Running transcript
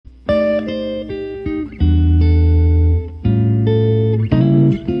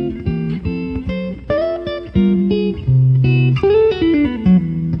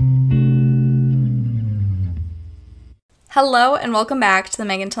Hello and welcome back to the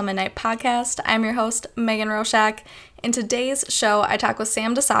Megan Till Midnight podcast. I'm your host, Megan Roshak. In today's show, I talk with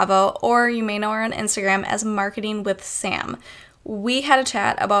Sam Desalvo, or you may know her on Instagram as Marketing with Sam. We had a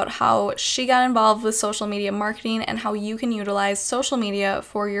chat about how she got involved with social media marketing and how you can utilize social media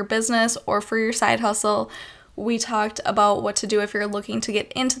for your business or for your side hustle. We talked about what to do if you're looking to get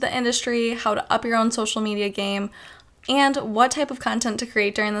into the industry, how to up your own social media game, and what type of content to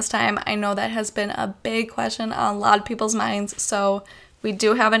create during this time. I know that has been a big question on a lot of people's minds, so we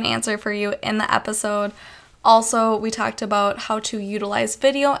do have an answer for you in the episode. Also, we talked about how to utilize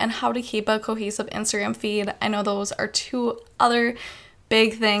video and how to keep a cohesive Instagram feed. I know those are two other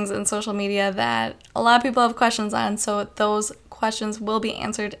big things in social media that a lot of people have questions on, so those questions will be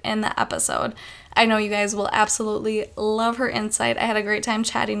answered in the episode. I know you guys will absolutely love her insight. I had a great time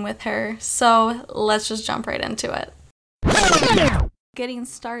chatting with her, so let's just jump right into it. Getting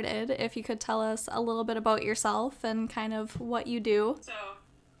started, if you could tell us a little bit about yourself and kind of what you do. So,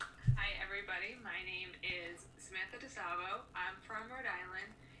 hi everybody, my name is Samantha Desalvo. I'm from Rhode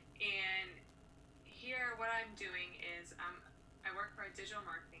Island, and here what I'm doing is I work for a digital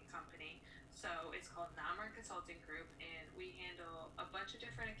marketing company, so it's called Consulting Group, and we handle a bunch of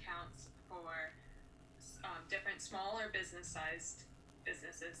different accounts for different smaller business-sized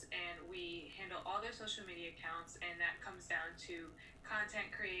businesses, and we handle all their social media accounts, and that comes down to content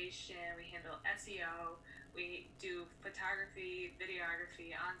creation. We handle SEO, we do photography,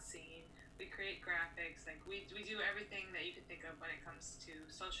 videography, on scene, we create graphics, like we do everything that you can think of when it comes to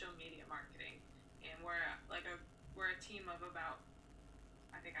social media marketing. And we're a team of about,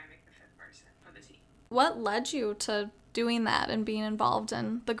 I think I make the fifth person for the team. What led you to doing that and being involved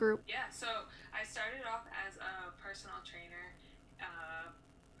in the group? Yeah, so I started off as a personal trainer.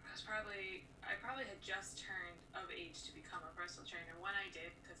 I probably had just turned of age to become a personal trainer when I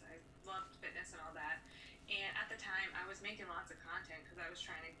did, because I loved fitness and all that. And at the time, I was making lots of content because I was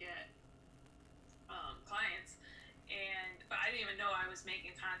trying to get clients, but I didn't even know I was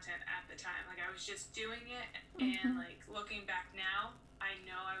making content at the time. Like, I was just doing it, and like looking back now, I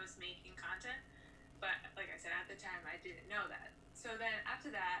know I was making content, but like I said, at the time, I didn't know that. So then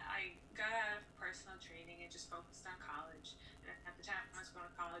after that, I got out of personal training and just focused on college. And at the time, I was going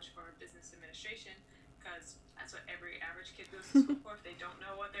to college for business administration, because that's what every average kid goes to school for if they don't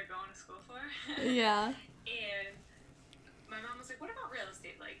know what they're going to school for. Yeah. And my mom was like, what about real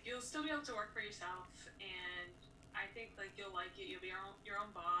estate? Like, you'll still be able to work for yourself, and I think like you'll like it. You'll be your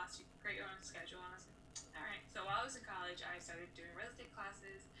own boss. You can create your own schedule. And I was like, all right. So while I was in college, I started doing real estate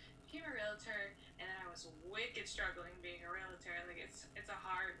classes, became a realtor, and then I was wicked struggling being a realtor. Like, it's a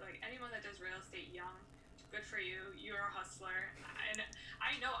hard, like, anyone that does real estate young, good for you. You're a hustler. And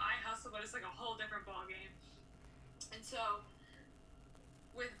I know I hustle, but it's like a whole different ballgame. And so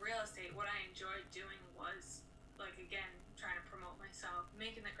with real estate, what I enjoyed doing was, like, again, trying to promote myself,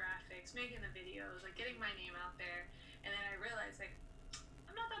 making the graphics, making the videos, like, getting my name out there. And then I realized, like,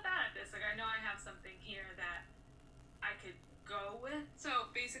 I'm not that bad at this. Like, I know I have something here that I could go with. So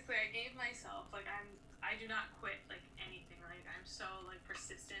basically, I gave myself, like, I do not quit, like, anything. Like, I'm so, like,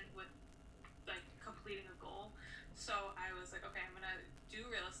 persistent with, like, completing a goal. So I was like, okay, I'm gonna do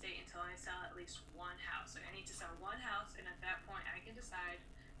real estate until I sell at least one house. Like, I need to sell one house, and at that point I can decide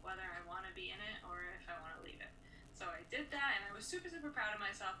whether I want to be in it or if I want to leave it. So I did that, and I was super proud of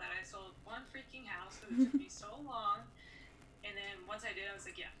myself that I sold one freaking house, because it took me so long. And then once I did, I was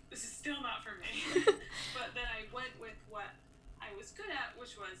like, yeah, this is still not for me. But then I went with what I was good at,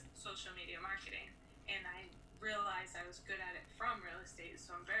 which was social media marketing, and I realized I was good at it from real estate,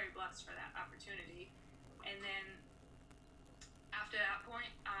 so I'm very blessed for that opportunity. And then after that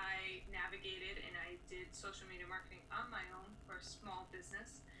point, I navigated and I did social media marketing on my own for a small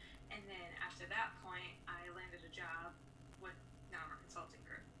business. And then after that point, I landed a job with Consulting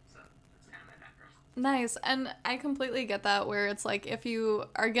Group. So that's kind of my background. Nice. And I completely get that, where it's like, if you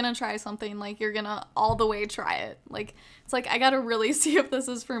are gonna try something, like, you're gonna all the way try it. Like, it's like, I gotta really see if this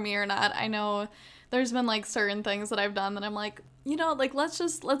is for me or not. I know there's been, like, certain things that I've done that I'm like, you know, like, let's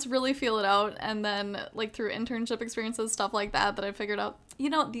really feel it out. And then, like, through internship experiences, stuff like that I figured out, you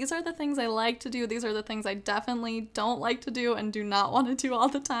know, these are the things I like to do. These are the things I definitely don't like to do and do not want to do all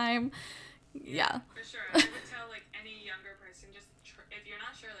the time. Yeah. For sure. I would tell, like, any younger person, just if you're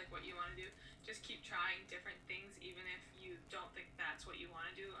not sure, like, what you want to do, just keep trying different things, even if you don't think that's what you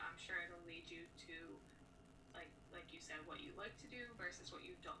want to do. I'm sure it'll lead you to, like you said, what you like to do versus what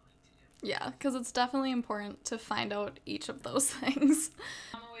you don't like to do. Yeah, because it's definitely important to find out each of those things.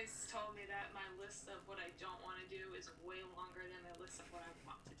 Mom always told me that my list of what I don't want to do is way longer than my list of what I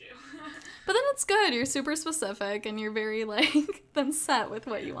want to do. But then it's good. You're super specific and you're very, like, then set with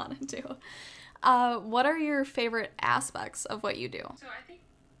what you want to do. What are your favorite aspects of what you do? So I think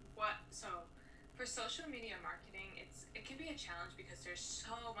for social media marketing, it can be a challenge because there's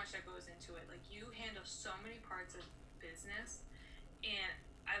so much that goes into it. Like you handle so many parts of business, and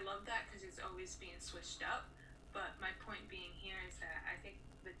I love that because it's always being switched up. But my point being here is that I think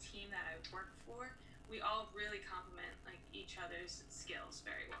the team that I work for, we all really complement like each other's skills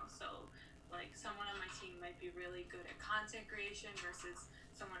very well. So like someone on my team might be really good at content creation versus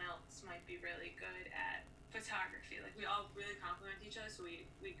someone else might be really good at photography. Like we all really complement each other, so we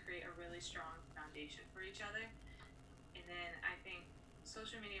create a really strong foundation for each other. And then I think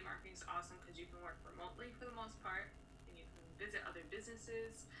social media marketing is awesome because you can work remotely for the most part, and you can visit other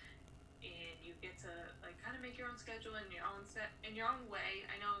businesses, and you get to like kind of make your own schedule in your own way.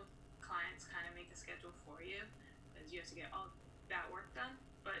 I know clients kind of make a schedule for you because you have to get all that work done,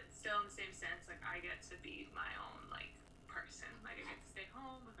 but still in the same sense, like I get to be my own like person. Like I get to stay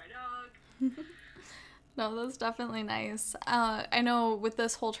home with my dog. No, that's definitely nice. I know with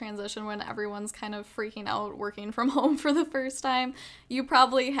this whole transition when everyone's kind of freaking out working from home for the first time, you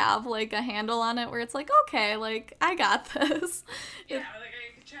probably have like a handle on it where it's like, okay, like I got this. Yeah, like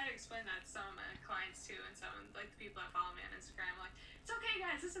I could try to explain that to some of my clients too, and some like the people that follow me on Instagram, like, it's okay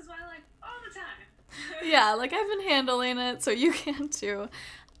guys, this is my life all the time. Yeah, like I've been handling it, so you can too.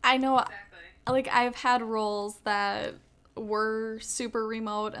 I know, Exactly. like I've had roles that were super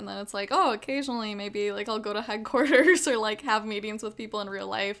remote, and then it's like, oh, occasionally maybe like I'll go to headquarters or like have meetings with people in real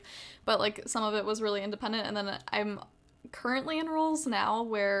life, but like some of it was really independent. And then I'm currently in roles now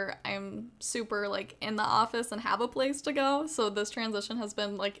where I'm super like in the office and have a place to go, so this transition has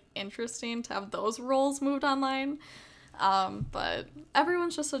been like interesting to have those roles moved online. But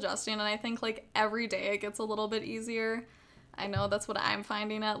everyone's just adjusting, and I think like every day it gets a little bit easier. I know that's what I'm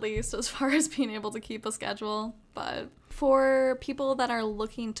finding, at least as far as being able to keep a schedule. But for people that are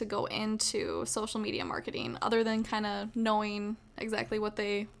looking to go into social media marketing, other than kind of knowing exactly what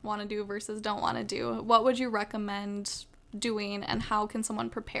they want to do versus don't want to do, what would you recommend doing, and how can someone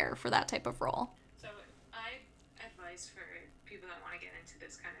prepare for that type of role? So I advise for people that want to get into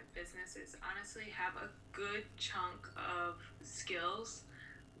this kind of business is honestly have a good chunk of skills.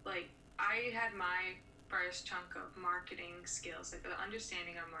 Like I had my first chunk of marketing skills, like the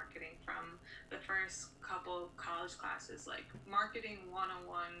understanding of marketing from the first couple college classes, like marketing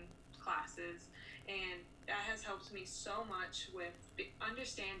 101 classes, and that has helped me so much with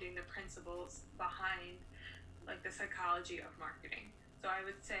understanding the principles behind like the psychology of marketing. So I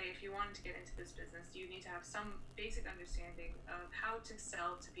would say if you wanted to get into this business, you need to have some basic understanding of how to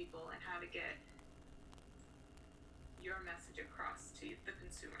sell to people and how to get your message across to the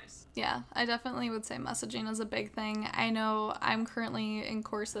consumers. Yeah, I definitely would say messaging is a big thing. I know I'm currently in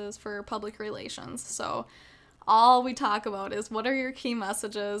courses for public relations, so all we talk about is what are your key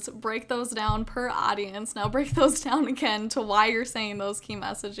messages, break those down per audience, now break those down again to why you're saying those key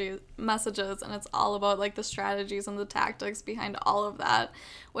messages, and it's all about like the strategies and the tactics behind all of that,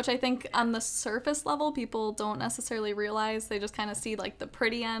 which I think on the surface level people don't necessarily realize. They just kind of see like the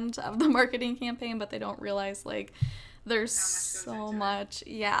pretty end of the marketing campaign, but they don't realize like there's so much,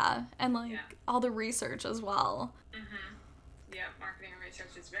 yeah, and like all the research as well. Yeah, marketing and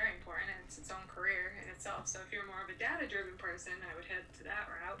research is very important, and it's its own career in itself. So if you're more of a data-driven person, I would head to that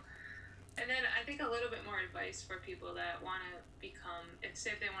route. And then I think a little bit more advice for people that want to become, if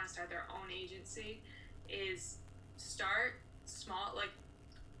say if they want to start their own agency, is start small, like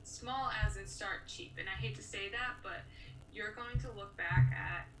small as in start cheap. And I hate to say that, but you're going to look back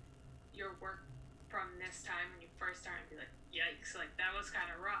at your work from this time when you first started and be like, yikes, like that was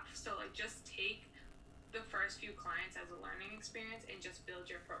kind of rough. So like just take the first few clients as a learning experience and just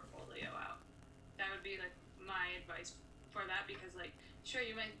build your portfolio out. That would be like my advice for that, because like sure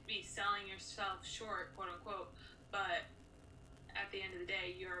you might be selling yourself short, quote unquote, but at the end of the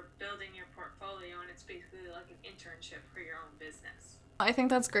day you're building your portfolio, and it's basically like an internship for your own business. I think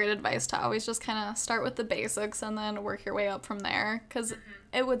that's great advice to always just kind of start with the basics and then work your way up from there, because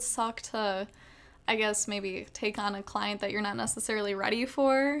it would suck to, I guess, maybe take on a client that you're not necessarily ready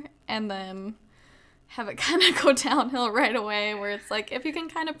for and then have it kind of go downhill right away, where it's like if you can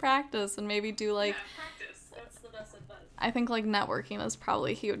kind of practice and maybe do like practice, that's the best advice. I think like networking is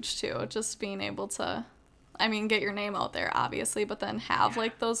probably huge too, just being able to, I mean, get your name out there obviously, but then have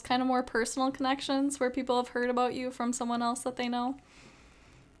like those kind of more personal connections where people have heard about you from someone else that they know.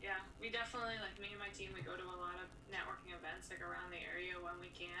 Yeah, we definitely, like me and my team, we go to a lot of networking events like around the area when we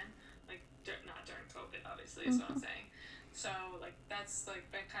can, like not during COVID obviously is what I'm saying. So, like, that's, like,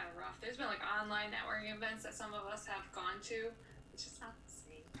 been kind of rough. There's been, like, online networking events that some of us have gone to, which is not the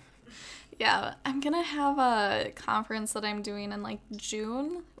same. Yeah, I'm gonna have a conference that I'm doing in like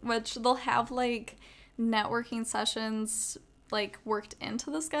June, which they'll have like networking sessions like worked into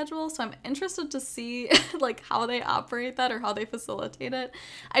the schedule. So I'm interested to see like how they operate that or how they facilitate it.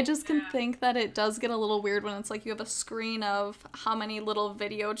 I just can Yeah. think that it does get a little weird when it's like you have a screen of how many little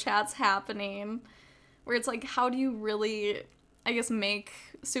video chats happening, where it's like, how do you really, I guess, make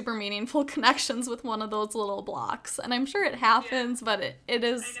super meaningful connections with one of those little blocks? And I'm sure it Yeah. happens, but it I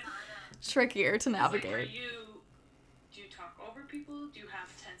is know. I know. trickier to It's like, navigate. do you talk over people? Do you have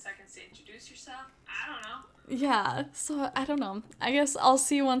 10 seconds to introduce yourself? I don't know. Yeah, so I don't know. I guess I'll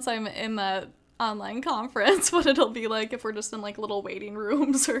see once I'm in that online conference what it'll be like if we're just in like little waiting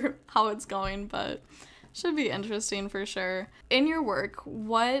rooms or how it's going, but should be interesting for sure. In your work,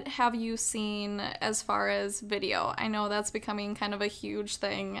 what have you seen as far as video? I know that's becoming kind of a huge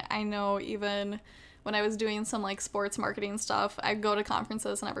thing. I know even when I was doing some like sports marketing stuff, I go to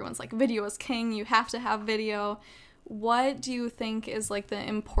conferences and everyone's like, video is king, you have to have video. What do you think is like the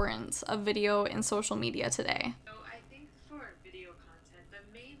importance of video in social media today? So I think for video content, the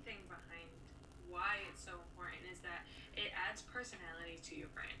main thing behind why it's so important is that it adds personality to your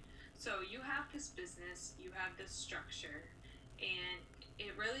brand. So you have this business, you have this structure, and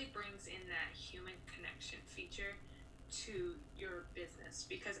it really brings in that human connection feature to your business.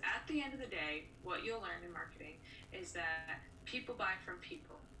 Because at the end of the day, what you'll learn in marketing is that people buy from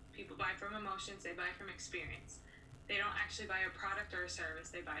people. People buy from emotions, they buy from experience. They don't actually buy a product or a service,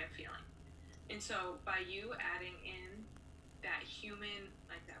 they buy a feeling. And so by you adding in that human,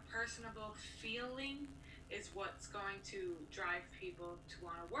 like that personable feeling is what's going to drive people to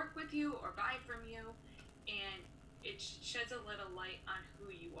want to work with you or buy from you. And it sheds a little light on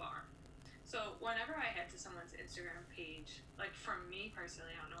who you are. So whenever I head to someone's Instagram page, like for me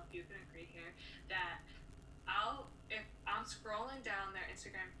personally, I don't know if you can agree here, that if I'm scrolling down their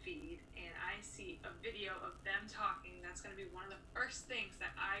Instagram feed and I see a video of them talking, that's going to be one of the first things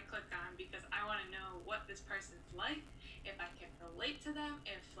that I click on because I want to know what this person's like, if I can relate to them,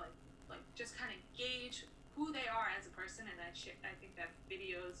 if like just kind of gauge who they are as a person, and I think that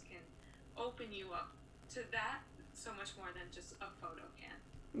videos can open you up to that so much more than just a photo can.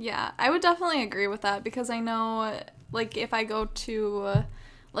 Yeah, I would definitely agree with that because I know, like, if I go to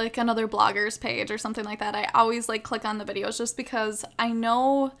like another blogger's page or something like that, I always like click on the videos just because I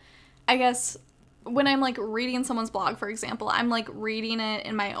know, I guess, when I'm like reading someone's blog, for example, I'm like reading it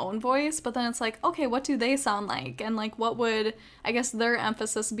in my own voice, but then it's like, okay, what do they sound like? And like, what would, I guess, their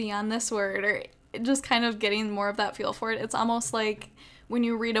emphasis be on this word? Or just kind of getting more of that feel for it. It's almost like when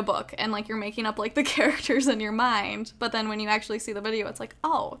you read a book and like you're making up like the characters in your mind, but then when you actually see the video, it's like,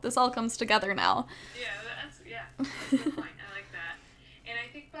 oh, this all comes together now. That's a good point. I like that. And I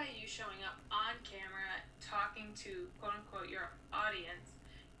think by you showing up on camera, talking to quote unquote your audience,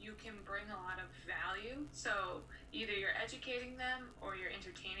 you can bring a lot of value. So either you're educating them or you're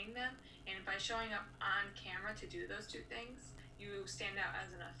entertaining them. And by showing up on camera to do those two things, you stand out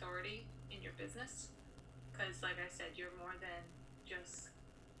as an authority in your business. Because, like I said, you're more than just,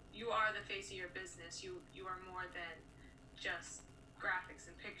 you are the face of your business. You are more than just graphics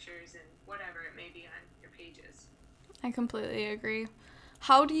and pictures and whatever it may be on your pages. I completely agree.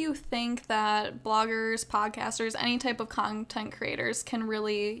 How do you think that bloggers, podcasters, any type of content creators can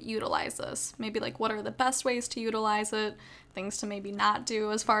really utilize this? Maybe like what are the best ways to utilize it, things to maybe not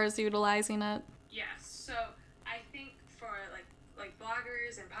do as far as utilizing it? Yes. So I think for like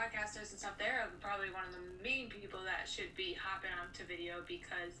bloggers and podcasters and stuff, they're probably one of the main people that should be hopping onto video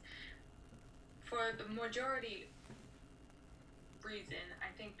because for the majority reason,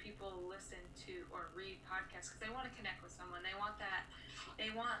 I think people listen to or read podcasts because they want to connect with someone. They want that. They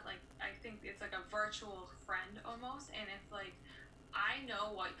want like I think it's like a virtual friend almost. And if like I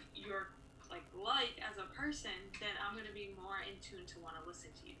know what you're like as a person, then I'm gonna be more in tune to want to listen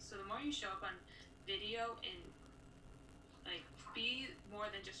to you. So the more you show up on video and like be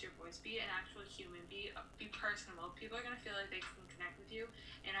more than just your voice, be an actual human, be personable, people are going to feel like they can connect with you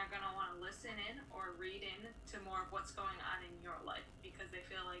and are going to want to listen in or read in to more of what's going on in your life because they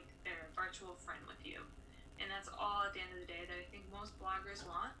feel like they're a virtual friend with you. And that's all at the end of the day that I think most bloggers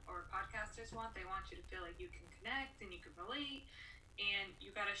want or podcasters want. They want you to feel like you can connect and you can relate, and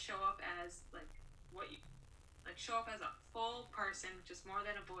you got to show up as like what you like show up as a full person, just more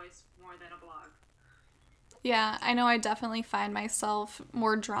than a voice, more than a blog. Yeah, I know I definitely find myself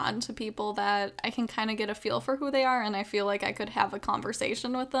more drawn to people that I can kind of get a feel for who they are and I feel like I could have a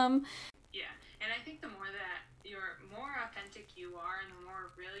conversation with them. Yeah, and I think the more that you're more authentic you are, and the more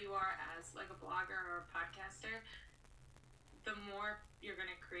real you are as like a blogger or a podcaster, the more you're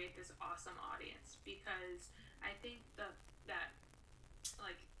gonna create this awesome audience. Because I think that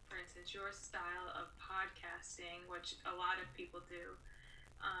like for instance, your style of podcasting, which a lot of people do,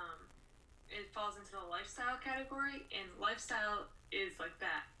 it falls into the lifestyle category, and lifestyle is like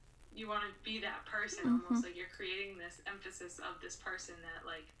that. You want to be that person, almost like you're creating this emphasis of this person that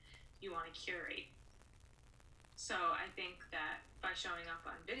like you want to curate. So I think that by showing up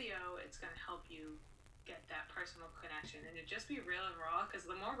on video, it's going to help you get that personal connection and to just be real and raw, because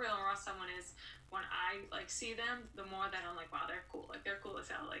the more real and raw someone is, when I like see them, the more that I'm like, wow, they're cool, like they're cool as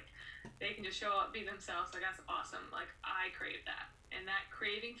hell, like they can just show up, be themselves, like that's awesome, like I crave that. And that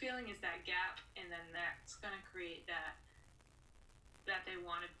craving feeling is that gap, and then that's going to create that they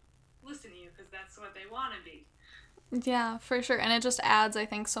want to listen to you because that's what they want to be. Yeah, for sure. And it just adds, I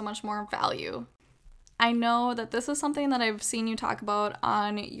think, so much more value. I know that this is something that I've seen you talk about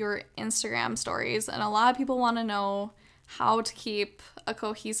on your Instagram stories, and a lot of people want to know how to keep a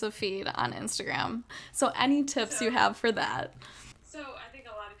cohesive feed on Instagram. So any tips you have for that? So I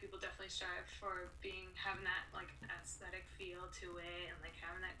think a lot of people definitely strive for having that like aesthetic feel to it and like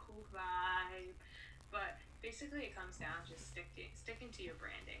having that cool vibe. But basically it comes down to just sticking to your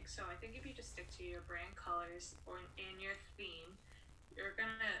branding. So I think if you just stick to your brand colors or in your theme, you're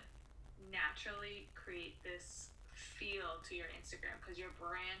gonna naturally create this feel to your Instagram because your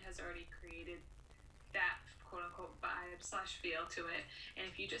brand has already created that quote unquote vibe / feel to it. And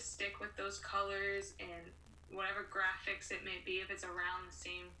if you just stick with those colors and whatever graphics it may be, if it's around the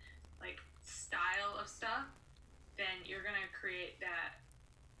same like style of stuff, then you're gonna create that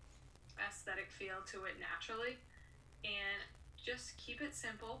aesthetic feel to it naturally. And just keep it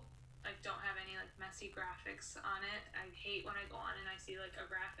simple. Like, don't have any like messy graphics on it. I hate when I go on and I see like a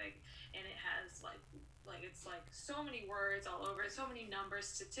graphic and it has like it's like so many words all over it, so many numbers,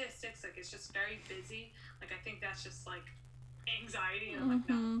 statistics, like it's just very busy. Like I think that's just like anxiety, and I'm like,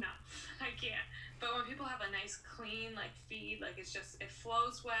 no, I can't. But when people have a nice clean like feed, like it's just, it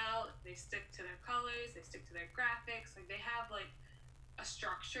flows well, they stick to their colors, they stick to their graphics, like they have like a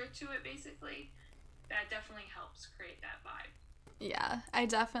structure to it basically, that definitely helps create that vibe. Yeah, I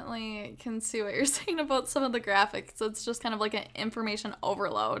definitely can see what you're saying about some of the graphics. It's just kind of like an information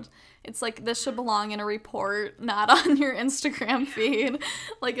overload. It's like this should belong in a report, not on your Instagram feed.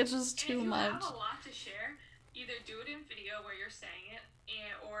 Like it's just too much. If you have a lot to share, either do it in video where you're saying it,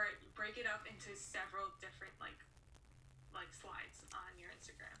 or break it up into several different like slides on your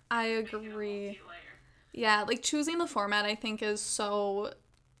Instagram. I agree. Yeah, like choosing the format I think is so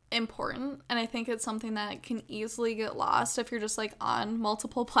important, and I think it's something that can easily get lost if you're just like on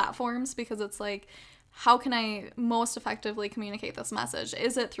multiple platforms, because it's like, how can I most effectively communicate this message?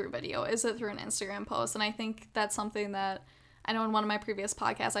 Is it through video? Is it through an Instagram post? And I think that's something that I know in one of my previous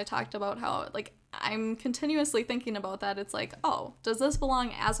podcasts I talked about how like I'm continuously thinking about that. It's like, oh, does this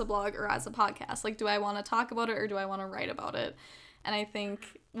belong as a blog or as a podcast? Like, do I want to talk about it or do I want to write about it? And I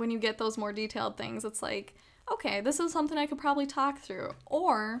think when you get those more detailed things, it's like, okay, this is something I could probably talk through.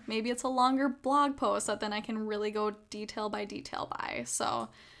 Or maybe it's a longer blog post that then I can really go detail by detail by. So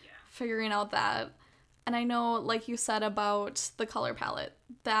figuring out that. And I know, like you said about the color palette,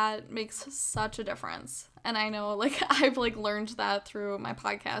 that makes such a difference. And I know, like, I've, like, learned that through my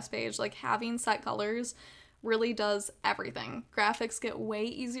podcast page. Like, having set colors really does everything. Graphics get way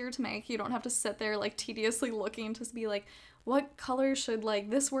easier to make. You don't have to sit there, like, tediously looking to be like, what color should,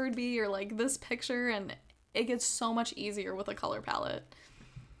 like, this word be, or, like, this picture, and it gets so much easier with a color palette.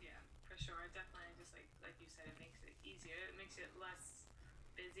 Yeah, for sure. Definitely, just like you said, it makes it easier. It makes it less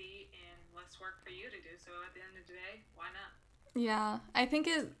busy and less work for you to do. So at the end of the day, why not? Yeah, I think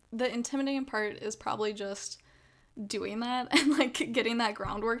the intimidating part is probably just doing that and like getting that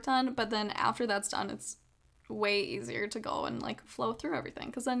groundwork done. But then after that's done, it's way easier to go and like flow through everything,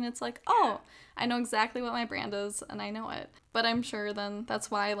 because then it's like, oh, I know exactly what my brand is and I know it. But I'm sure then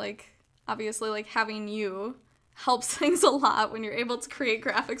that's why, like, obviously, like, having you helps things a lot when you're able to create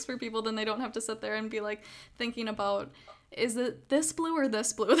graphics for people. Then they don't have to sit there and be like thinking about, is it this blue or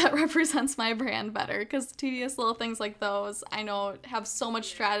this blue that represents my brand better? Because tedious little things like those, I know, have so much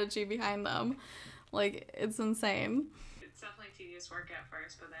strategy behind them. Like, it's insane. It's definitely tedious work at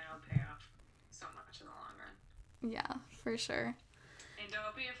first, but then it'll pay off so much in the long run. Yeah, for sure. And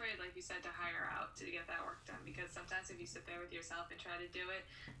don't be afraid, like you said, to hire out to get that work done, because sometimes if you sit there with yourself and try to do it,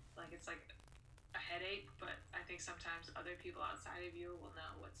 like, it's like a headache. But I think sometimes other people outside of you will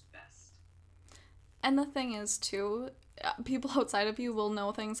know what's best. And the thing is, too, people outside of you will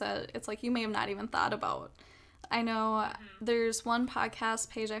know things that it's like you may have not even thought about. I know there's one podcast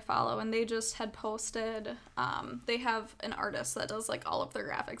page I follow, and they just had posted, they have an artist that does like all of their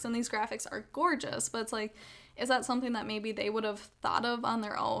graphics, and these graphics are gorgeous, but it's like, is that something that maybe they would have thought of on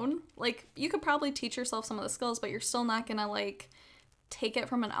their own? Like, you could probably teach yourself some of the skills, but you're still not gonna like take it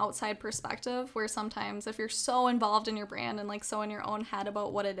from an outside perspective, where sometimes if you're so involved in your brand and like so in your own head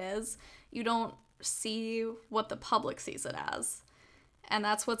about what it is, you don't see what the public sees it as. And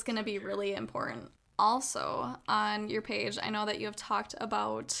that's what's going to be really important. Also, on your page, I know that you have talked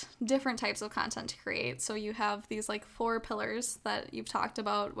about different types of content to create. So you have these like 4 pillars that you've talked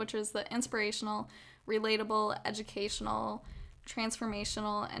about, which is the inspirational, relatable, educational,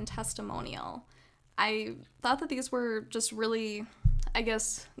 transformational, and testimonial. I thought that these were just really, I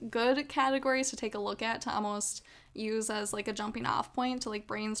guess, good categories to take a look at, to almost use as like a jumping off point to like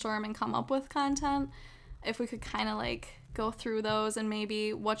brainstorm and come up with content. If we could kind of like go through those and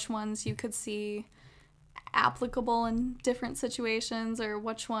maybe which ones you could see applicable in different situations, or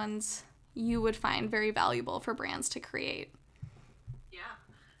which ones you would find very valuable for brands to create. Yeah.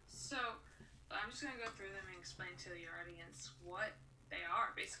 So I'm just going to go through them and explain to your audience what they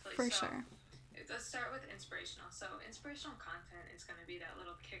are, basically. For sure. Let's start with inspirational. So inspirational content is going to be that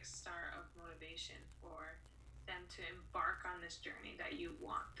little kickstart of motivation for them to embark on this journey that you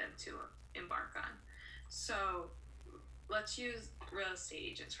want them to embark on. So let's use real estate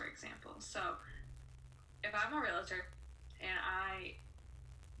agents, for example. So if I'm a realtor and I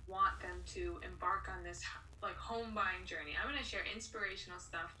want them to embark on this like home buying journey, I'm going to share inspirational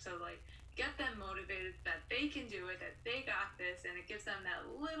stuff to like get them motivated that they can do it, that they got this, and it gives them that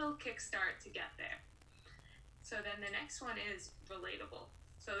little kickstart to get there. So then the next one is relatable.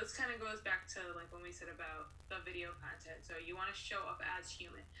 So this kind of goes back to like when we said about the video content. So you want to show up as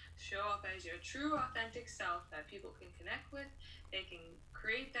human, show up as your true authentic self that people can connect with. They can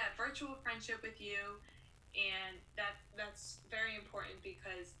create that virtual friendship with you. And that's very important,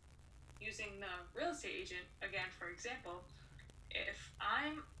 because using the real estate agent, again, for example, if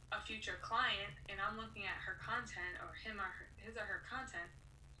I'm a future client and I'm looking at her content, or his or her content,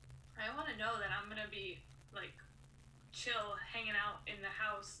 I want to know that I'm going to be like chill, hanging out in the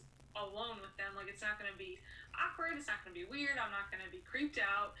house alone with them. Like, it's not going to be awkward, it's not going to be weird, I'm not going to be creeped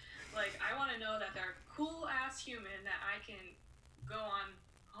out. Like, I want to know that they're a cool ass human that I can go on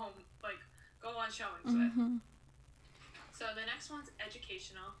showings with. So the next one's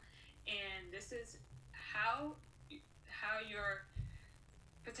educational, and this is how your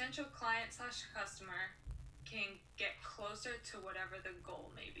potential client / customer can get closer to whatever the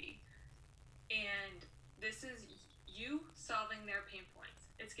goal may be. And this is you solving their pain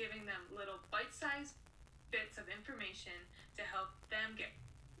points. It's giving them little bite-sized bits of information to help them get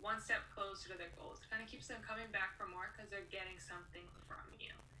one step closer to their goals. It kind of keeps them coming back for more because they're getting something from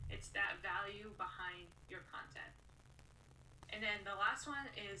you. It's that value behind your content. And then the last one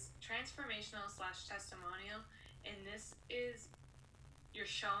is transformational / testimonial. And this is you're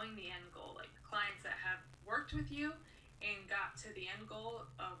showing the end goal, like clients that have worked with you and got to the end goal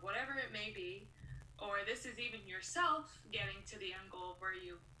of whatever it may be, or this is even yourself getting to the end goal of where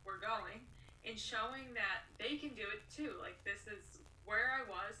you were going, and showing that they can do it too. Like, this is where I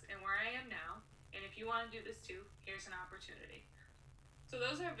was and where I am now, and if you want to do this too, here's an opportunity. So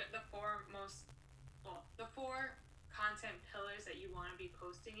those are the four content pillars that you want to be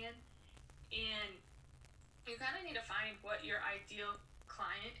posting in, and you kind of need to find what your ideal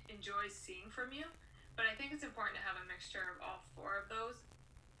client enjoys seeing from you. But I think it's important to have a mixture of all 4 of those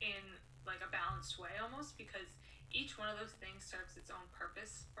in like a balanced way almost, because each one of those things serves its own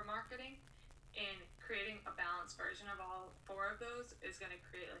purpose for marketing, and creating a balanced version of all 4 of those is going to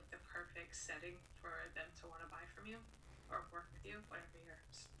create like the perfect setting for them to want to buy from you or work with you, whatever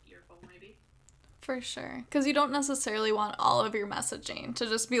your goal may be. For sure. Because you don't necessarily want all of your messaging to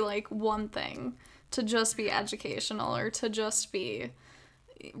just be like one thing, to just be educational or to just be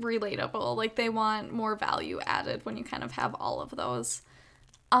relatable. Like, they want more value added when you kind of have all of those.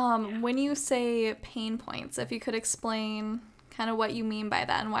 When you say pain points, if you could explain kind of what you mean by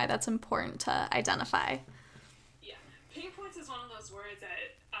that and why that's important to identify. Yeah, pain points is one of those words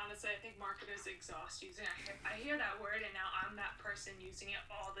that honestly I think marketers exhaust using. I hear that word and now I'm that person using it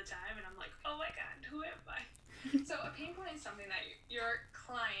all the time, and I'm like, oh my god, who am I? So a pain point is something that your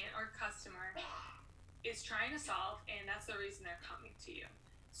client or customer is trying to solve, and that's the reason they're coming to you.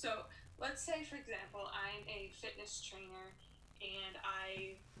 So let's say, for example, I'm a fitness trainer and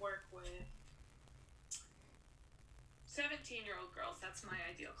I work with 17-year-old girls. That's my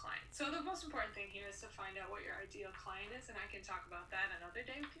ideal client. So the most important thing here is to find out what your ideal client is, and I can talk about that another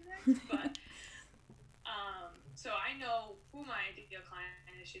day with you guys. But so I know who my ideal client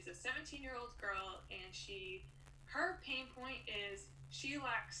is. She's a 17-year-old girl, and her pain point is she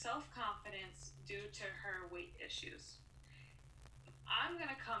lacks self-confidence due to her weight issues. I'm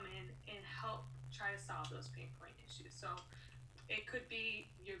gonna come in and help try to solve those pain point issues. So it could be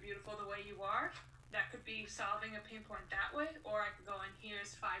you're beautiful the way you are, that could be solving a pain point that way, or I could go in,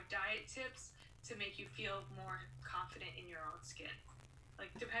 here's 5 diet tips to make you feel more confident in your own skin. Like,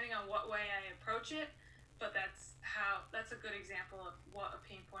 depending on what way I approach it, but that's a good example of what a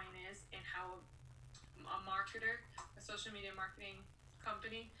pain point is and how a marketer, a social media marketing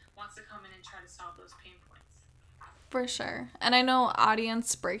company, wants to come in and try to solve those pain points. For sure. And I know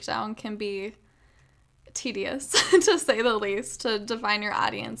audience breakdown can be tedious, to say the least, to define your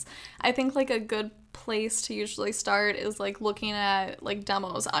audience. I think like a good place to usually start is like looking at like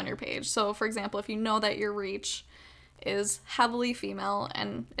demos on your page. So for example, if you know that your reach is heavily female,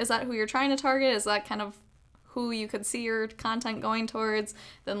 and is that who you're trying to target? Is that kind of who you could see your content going towards?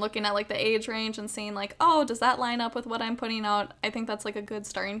 Then looking at like the age range and seeing like, oh, does that line up with what I'm putting out? I think that's like a good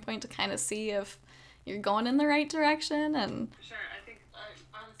starting point to kind of see if you're going in the right direction. And sure, I think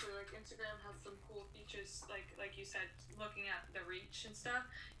honestly, like Instagram has some cool features, like you said, looking at the reach and stuff.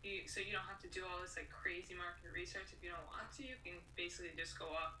 So you don't have to do all this like crazy market research if you don't want to. You can basically just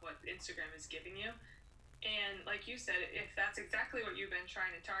go off what Instagram is giving you. And like you said, if that's exactly what you've been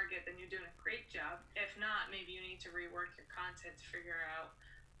trying to target, then you're doing a great job. If not, maybe you need to rework your content to figure out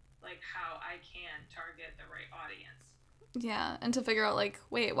like how I can target the right audience. yeah, and to figure out like,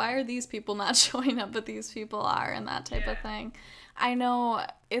 wait, why are these people not showing up, but these people are, and that type of thing. I know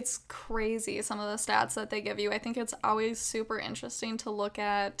it's crazy, some of the stats that they give you. I think it's always super interesting to look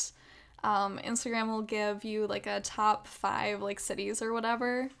at. Instagram will give you like a top 5 like cities or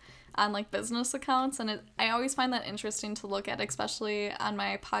whatever on like business accounts, and I always find that interesting to look at, especially on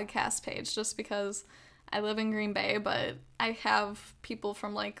my podcast page, just because I live in Green Bay, but I have people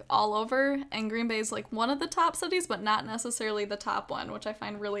from like all over, and Green Bay is like one of the top cities, but not necessarily the top one, which I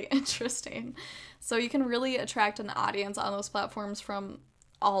find really interesting. So you can really attract an audience on those platforms from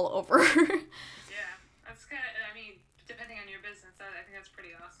all over. Yeah, that's kind of, I mean, depending on your business, I think that's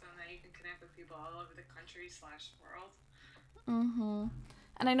pretty awesome that you can connect with people all over the country/world. Mm-hmm.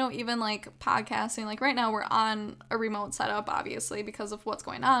 And I know even like podcasting, like right now we're on a remote setup, obviously, because of what's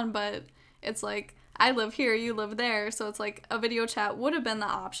going on, but it's like I live here, you live there, so it's like a video chat would have been the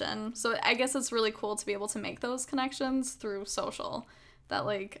option. So I guess it's really cool to be able to make those connections through social that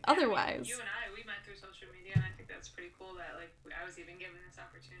like otherwise. You and I, we met through social media, and I think that's pretty cool that like I was even given this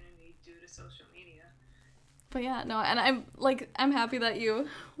opportunity due to social media. But yeah, no, and I'm happy that you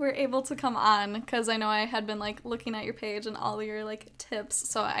were able to come on, because I know I had been like looking at your page and all your like tips,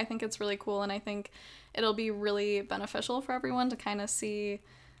 so I think it's really cool, and I think it'll be really beneficial for everyone to kind of see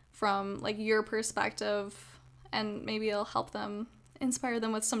from like your perspective, and maybe it'll help them, inspire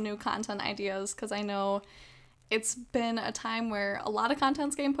them with some new content ideas, because I know it's been a time where a lot of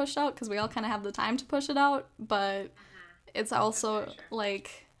content's getting pushed out because we all kind of have the time to push it out, but it's also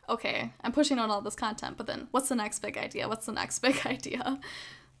like, okay, I'm pushing out all this content, but then what's the next big idea? What's the next big idea?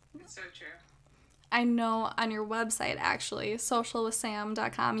 It's so true. I know on your website, actually,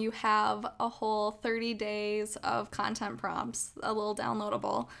 socialwithsam.com, you have a whole 30 days of content prompts, a little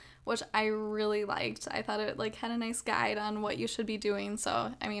downloadable, which I really liked. I thought it like had a nice guide on what you should be doing.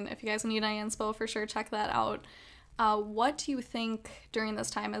 So, I mean, if you guys need any inspo, for sure, check that out. What do you think during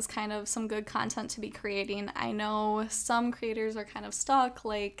this time is kind of some good content to be creating? I know some creators are kind of stuck,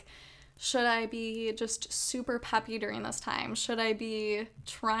 like, should I be just super peppy during this time? Should I be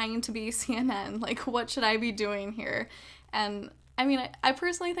trying to be CNN? Like, what should I be doing here? And I mean, I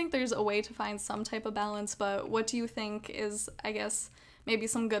personally think there's a way to find some type of balance, but what do you think is, I guess, maybe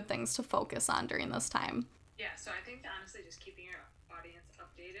some good things to focus on during this time? Yeah, so I think honestly just keeping your audience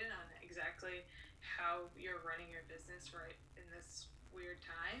updated on exactly how you're running your business right in this weird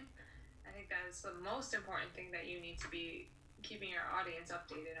time. I think that is the most important thing that you need to be keeping your audience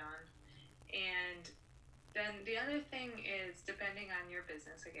updated on. And then the other thing is, depending on your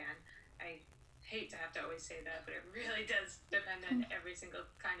business, again, I hate to have to always say that, but it really does depend on every single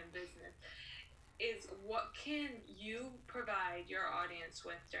kind of business, is what can you provide your audience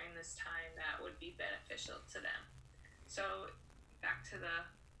with during this time that would be beneficial to them? So back to the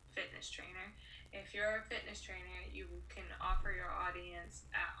fitness trainer. If you're a fitness trainer, you can offer your audience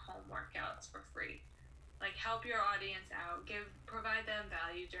at-home workouts for free. Like, help your audience out, provide them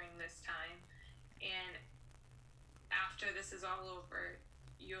value during this time, and after this is all over,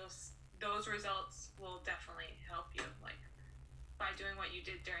 those results will definitely help you. Like, by doing what you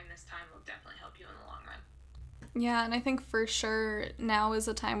did during this time will definitely help you in the long run. Yeah, and I think for sure now is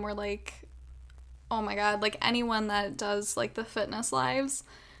a time where, like, oh my god, like anyone that does like the fitness lives,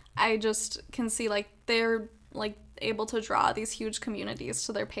 I just can see like they're like able to draw these huge communities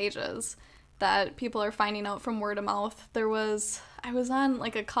to their pages that people are finding out from word of mouth. There was, I was on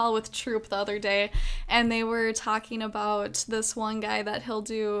like a call with Troop the other day, and they were talking about this one guy that he'll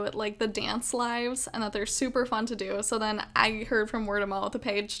do like the dance lives, and that they're super fun to do. So then I heard from word of mouth a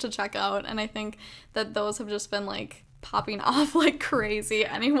page to check out, and I think that those have just been like popping off like crazy.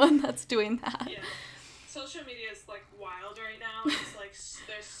 Anyone that's doing that. Yeah. Social media is like wild right now. It's like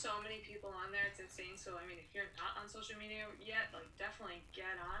there's so many people on there. It's insane. So I mean, if you're not on social media yet, like definitely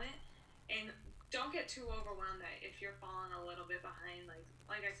get on it, and don't get too overwhelmed that if you're falling a little bit behind.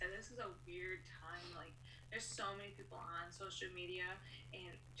 Like I said, this is a weird time. Like there's so many people on social media,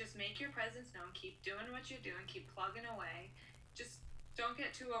 and just make your presence known. Keep doing what you're doing. Keep plugging away. Just don't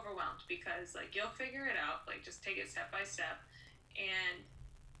get too overwhelmed, because like you'll figure it out. Like just take it step by step, and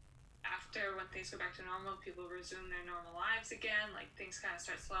after, when things go back to normal, people resume their normal lives again, like things kind of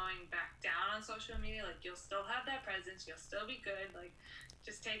start slowing back down on social media, like you'll still have that presence, you'll still be good, like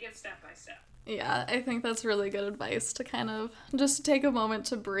just take it step by step. Yeah, I think that's really good advice, to kind of just take a moment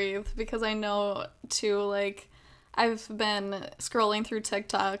to breathe, because I know too, like I've been scrolling through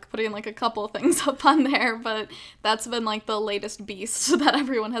TikTok, putting like a couple things up on there, but that's been like the latest beast that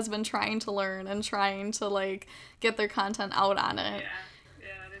everyone has been trying to learn and trying to like get their content out on it. Yeah.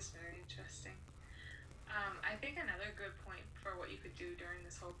 I think another good point for what you could do during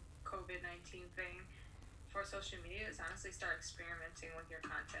this whole COVID-19 thing for social media is honestly start experimenting with your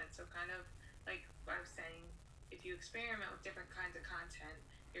content. So kind of like I was saying, if you experiment with different kinds of content,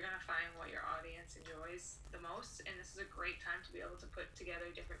 you're going to find what your audience enjoys the most. And this is a great time to be able to put together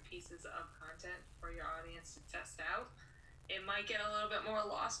different pieces of content for your audience to test out. It might get a little bit more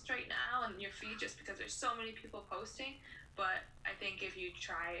lost right now in your feed just because there's so many people posting. But I think if you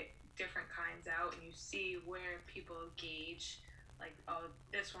try different kinds out and you see where people gauge, like, oh,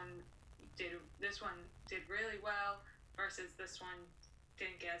 this one did really well versus this one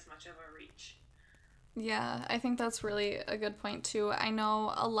didn't get as much of a reach. Yeah, I think that's really a good point too. I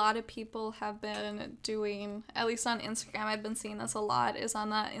know a lot of people have been doing, at least on Instagram, I've been seeing this a lot, is on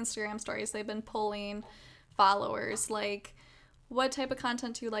the Instagram stories, they've been polling followers, like, what type of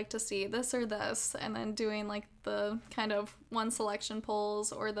content do you like to see, this or this, and then doing like the kind of one selection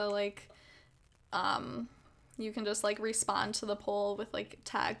polls, or the like you can just like respond to the poll with like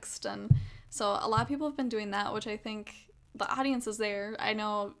text. And so a lot of people have been doing that, which I think the audience is there. I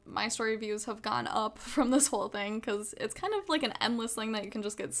know my story views have gone up from this whole thing, because it's kind of like an endless thing that you can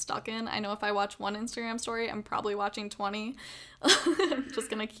just get stuck in. I know if I watch one Instagram story, I'm probably watching 20. I'm just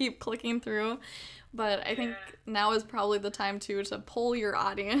gonna keep clicking through. But I think now is probably the time to poll your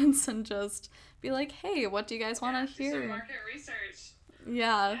audience and just be like, hey, what do you guys want to hear? Do some market research.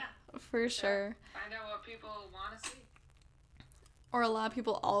 Yeah, for sure. Find out what people want to see. Or a lot of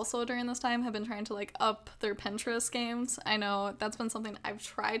people also during this time have been trying to like up their Pinterest games. I know that's been something I've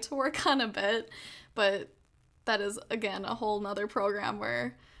tried to work on a bit, but that is, again, a whole nother program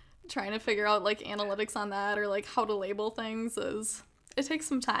where trying to figure out like analytics on that, or like how to label things, is... It takes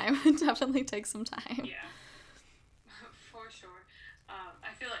some time. It definitely takes some time. Yeah, for sure.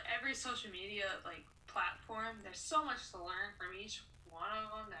 I feel like every social media like platform, there's so much to learn from each one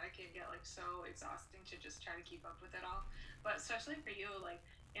of them that it can get like so exhausting to just try to keep up with it all. But especially for you, like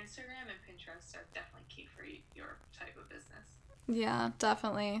Instagram and Pinterest are definitely key for your type of business. Yeah,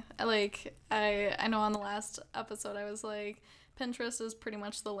 definitely. Like I know on the last episode I was like, Pinterest is pretty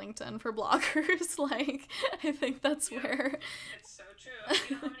much the LinkedIn for bloggers. Like, I think that's where... It's so true.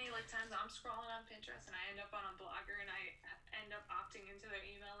 You know how many like times I'm scrolling on Pinterest and I end up on a blogger and I end up opting into their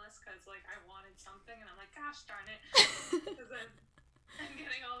email list because like I wanted something and I'm like, gosh darn it, because I'm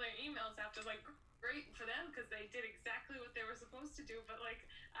getting all their emails after, like, great for them because they did exactly what they were supposed to do, but like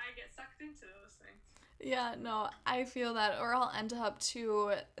I get sucked into those things. Yeah, no, I feel that, or I'll end up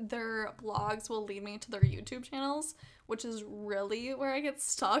to, their blogs will lead me to their YouTube channels, which is really where I get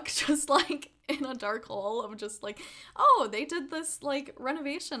stuck, just like in a dark hole of just like, oh, they did this like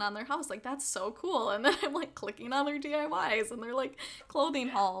renovation on their house, like that's so cool, and then I'm like clicking on their DIYs and their like clothing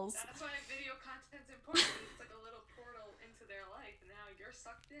hauls. That's why video content's important. It's like a little portal into their life, and now you're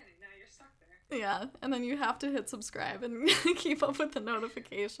sucked in, and now you're stuck there. Yeah, and then you have to hit subscribe and keep up with the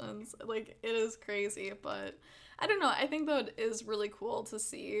notifications. Like, it is crazy, but I don't know. I think, though, it is really cool to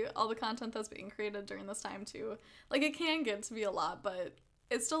see all the content that's being created during this time, too. Like, it can get to be a lot, but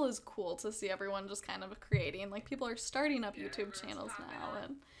it still is cool to see everyone just kind of creating. Like, people are starting up YouTube channels now,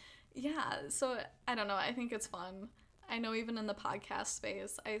 and yeah, so I don't know. I think it's fun. I know even in the podcast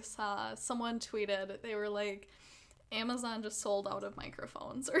space, I saw someone tweeted, they were like, Amazon just sold out of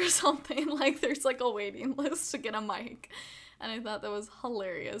microphones or something. Like, there's like a waiting list to get a mic. And I thought that was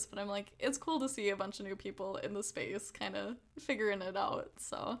hilarious. But I'm like, it's cool to see a bunch of new people in the space kind of figuring it out.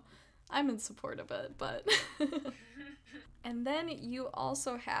 So I'm in support of it, but... And then you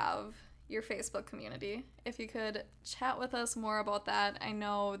also have your Facebook community. If you could chat with us more about that. I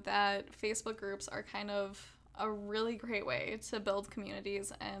know that Facebook groups are kind of a really great way to build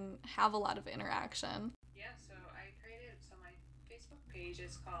communities and have a lot of interaction. Yeah, so my Facebook page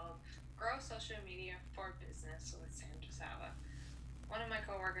is called Grow Social Media for Business with Sam Desalvo. One of my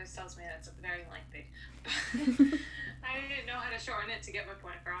coworkers tells me that's very lengthy, but I didn't know how to shorten it to get my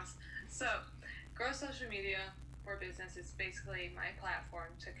point across. So, Grow Social Media for Business is basically my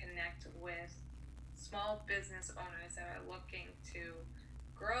platform to connect with small business owners that are looking to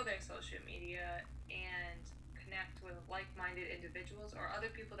grow their social media and connect with like-minded individuals or other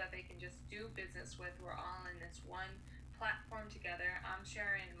people that they can just do business with. We're all in this one platform together. I'm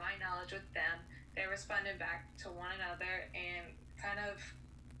sharing my knowledge with them. They're responding back to one another, and kind of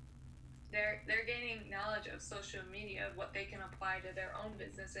they're gaining knowledge of social media, what they can apply to their own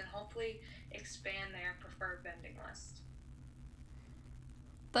business, and hopefully expand their preferred vending list.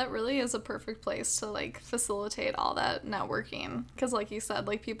 That really is a perfect place to like facilitate all that networking, because like you said,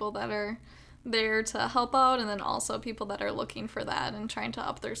 like people that are there to help out, and then also people that are looking for that and trying to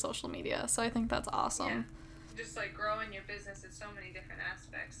up their social media. So I think that's awesome. Yeah. Just like growing your business in so many different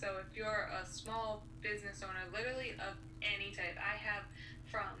aspects. So if you're a small business owner, literally of any type, I have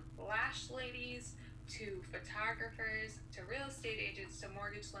from lash ladies to photographers to real estate agents to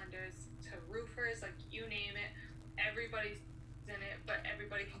mortgage lenders to roofers, like you name it, everybody's in it, but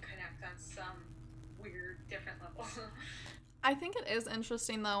everybody can connect on some weird different level. I think it is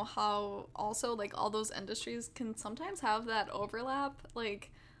interesting though how also like all those industries can sometimes have that overlap.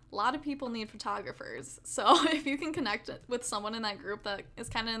 Like a lot of people need photographers. So if you can connect with someone in that group that is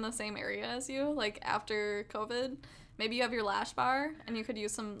kind of in the same area as you, like after COVID, maybe you have your lash bar and you could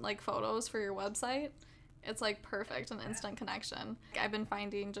use some like photos for your website. It's like perfect, an instant connection. I've been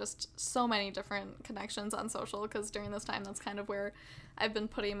finding just so many different connections on social because during this time that's kind of where I've been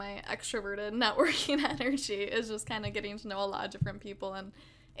putting my extroverted networking energy, is just kind of getting to know a lot of different people, and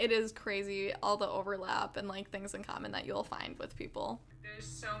it is crazy all the overlap and like things in common that you'll find with people. There's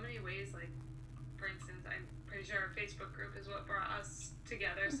so many ways, like for instance, I'm pretty sure our Facebook group is what brought us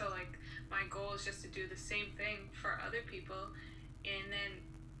together, so like my goal is just to do the same thing for other people, and then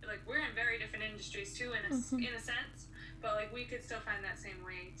like we're in very different industries too in a sense, but like we could still find that same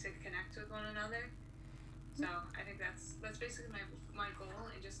way to connect with one another. So I think that's basically my goal,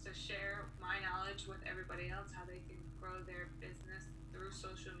 and just to share my knowledge with everybody else, how they can grow their business through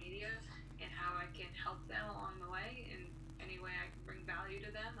social media and how I can help them along the way in any way I can bring value to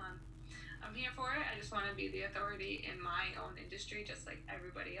them. I'm here for it. I just want to be the authority in my own industry just like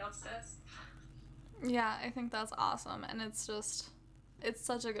everybody else does. Yeah, I think that's awesome, and it's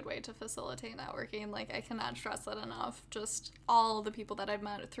such a good way to facilitate networking. Like, I cannot stress that enough. Just all the people that I've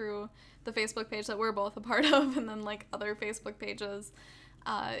met through the Facebook page that we're both a part of, and then, like, other Facebook pages.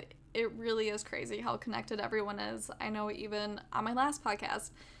 It really is crazy how connected everyone is. I know even on my last podcast,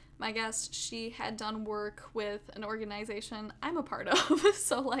 my guest, she had done work with an organization I'm a part of.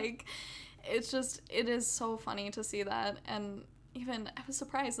 So, like, it is so funny to see that. And even, I was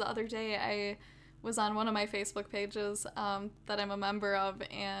surprised the other day, I was on one of my Facebook pages that I'm a member of,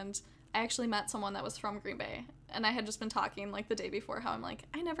 and I actually met someone that was from Green Bay, and I had just been talking like the day before how I'm like,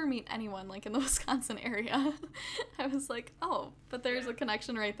 I never meet anyone like in the Wisconsin area. I was like, oh, but there's a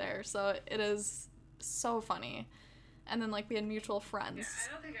connection right there. So it is so funny. And then like we had mutual friends. Yeah,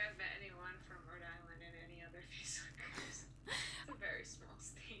 I don't think I've met anyone from Rhode Island in any other Facebook groups. It's a very small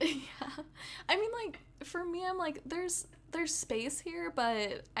state. Yeah. I mean, like, for me, I'm like, there's space here,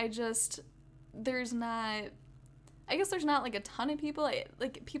 but there's not like a ton of people.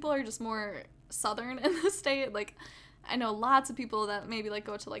 Like, people are just more southern in the state. Like, I know lots of people that maybe like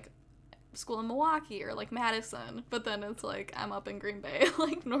go to like school in Milwaukee or like Madison, but then it's like I'm up in Green Bay,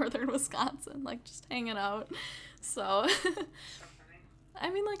 like northern Wisconsin, like just hanging out. So I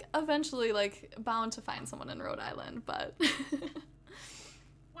mean, like, eventually like bound to find someone in Rhode Island, but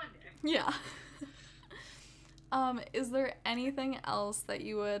one day. Yeah. Is there anything else that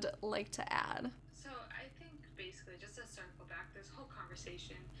you would like to add? So I think basically, just to circle back this whole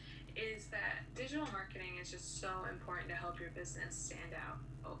conversation, is that digital marketing is just so important to help your business stand out.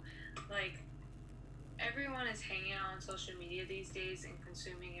 Like, everyone is hanging out on social media these days and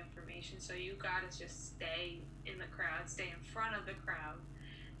consuming information, so you gotta just stay in the crowd, stay in front of the crowd.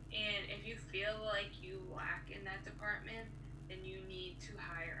 And if you feel like you lack in that department, then you need to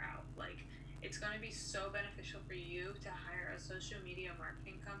hire out. Like, it's going to be so beneficial for you to hire a social media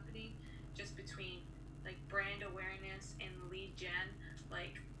marketing company, just between like brand awareness and lead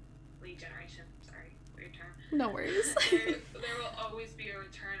generation. Sorry, weird term. No worries. they're there will always be a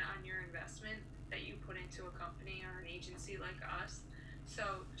return on your investment that you put into a company or an agency like us.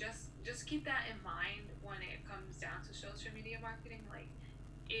 So just keep that in mind when it comes down to social media marketing. Like,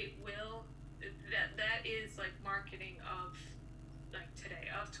 it will, that is like marketing of like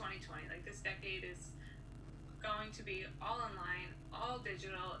today, of 2020. Like, this decade is going to be all online, all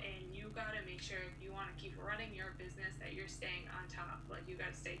digital, and you got to make sure if you want to keep running your business that you're staying on top. Like, you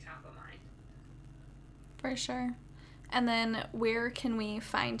got to stay top of mind. For sure. And then where can we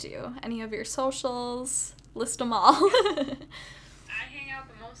find you? Any of your socials? List them all. I hang out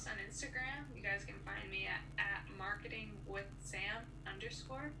the most on Instagram. You guys can find me at marketingwithsam_.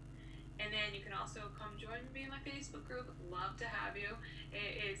 And then you can also come join me in my Facebook group. Love to have you.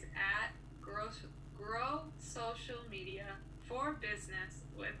 It is at Grow Social Media for Business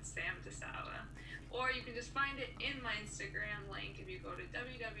with Sam Desalvo. Or you can just find it in my Instagram link if you go to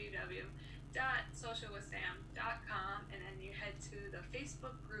www.socialwithsam.com and then you head to the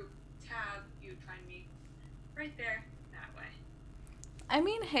Facebook group tab. You'd find me right there that way. I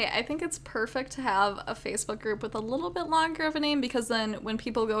mean, hey, I think it's perfect to have a Facebook group with a little bit longer of a name, because then when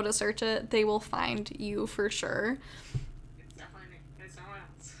people go to search it, they will find you for sure. It's definitely me. There's no one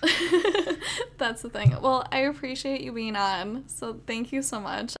else. That's the thing. Well, I appreciate you being on, so thank you so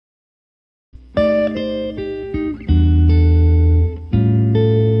much.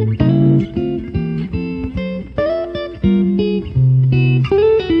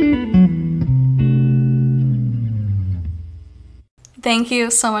 Thank you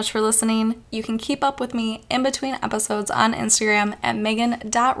so much for listening. You can keep up with me in between episodes on Instagram at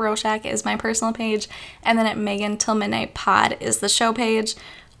megan.roshak is my personal page, and then at Megan Till Midnight Pod is the show page.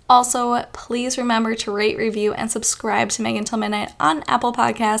 Also, please remember to rate, review, and subscribe to Megan Till Midnight on Apple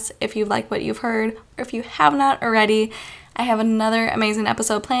Podcasts if you like what you've heard, or if you have not already. I have another amazing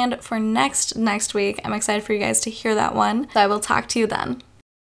episode planned for next week. I'm excited for you guys to hear that one. So I will talk to you then.